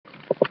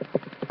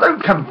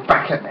Don't come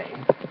back at me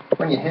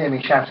when you hear me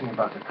shouting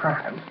above the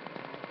crowd,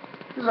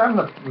 because I'm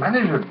the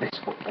manager of this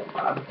football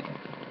club.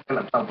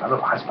 You'll have told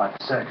otherwise by the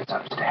circus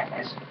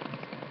upstairs.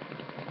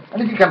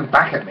 And if you come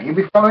back at me, you'll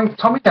be following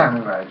Tommy down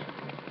the road.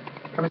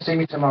 Come and see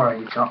me tomorrow,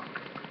 you've got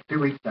 2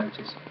 weeks'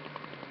 notice.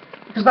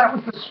 Because that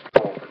was the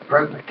straw that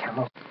broke the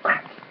camel's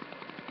back.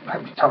 It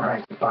won't be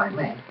tolerated by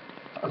me,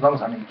 as long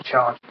as I'm in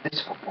charge of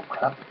this football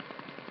club.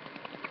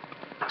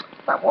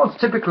 That was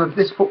typical of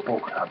this football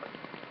club.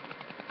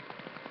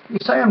 You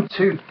say I'm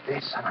too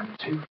this and I'm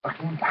too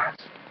fucking that.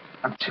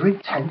 I'm too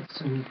intense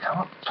and you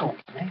can't talk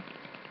to me.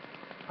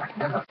 I've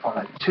never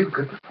followed 2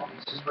 good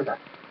performances with a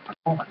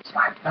performance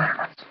like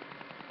that.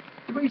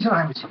 The reason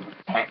I was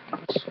intense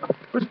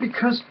was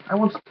because I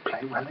wanted to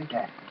play well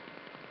again.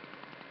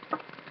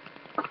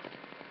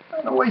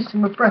 I'm not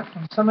wasting my breath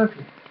on some of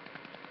you.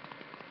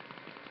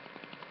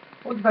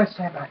 What did I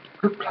say about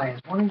good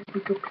players wanting to be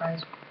good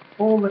players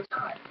all the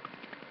time?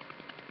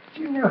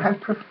 Do you know how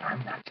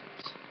profound that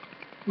is?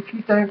 If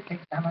you don't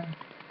examine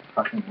the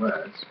fucking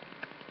words,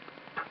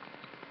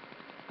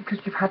 because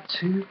you've had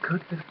 2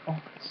 good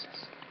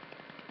performances,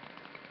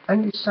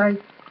 and you say,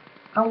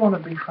 I want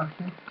to be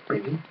fucking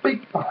Billy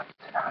Big Bollock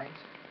tonight,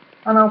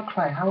 and I'll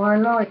play how I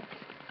like.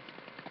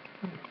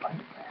 And you won't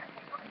play how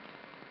you like.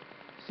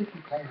 Because if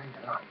you play how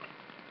you like,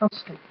 I'll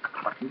stick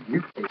fucking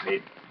you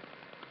in.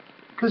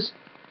 Because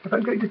if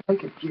I'm going to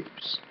take a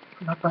juice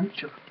from a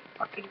bunch of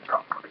fucking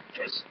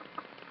cockroaches,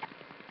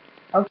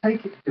 I'll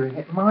take it doing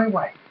it my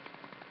way.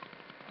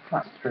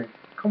 That's true.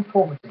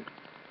 Conformity.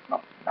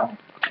 Not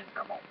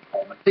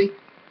non-conformity.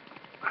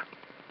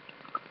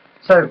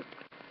 So,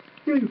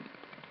 you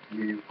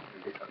little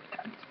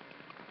cunt,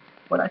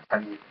 when I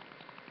tell you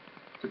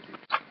to do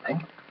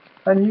something,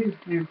 and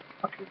you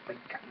fucking big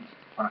cunt,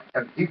 when I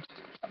tell you to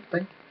do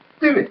something,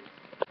 do it.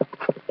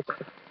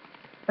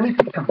 And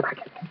if you come back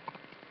at me,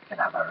 you can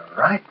have a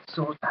right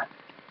sort out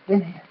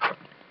in here.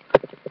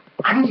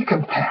 And you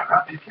can pair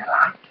up if you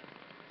like.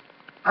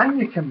 And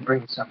you can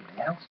bring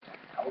somebody else to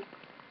help.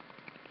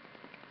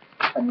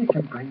 And you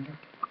can bring your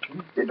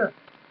fucking dinner.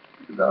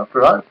 Because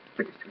after I've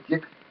finished with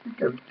you,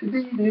 you're going to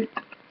need it.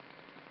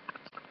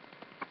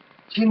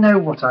 Do you know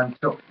what I'm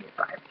talking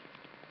about?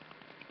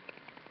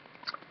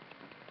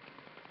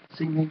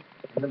 See me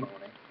in the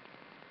morning.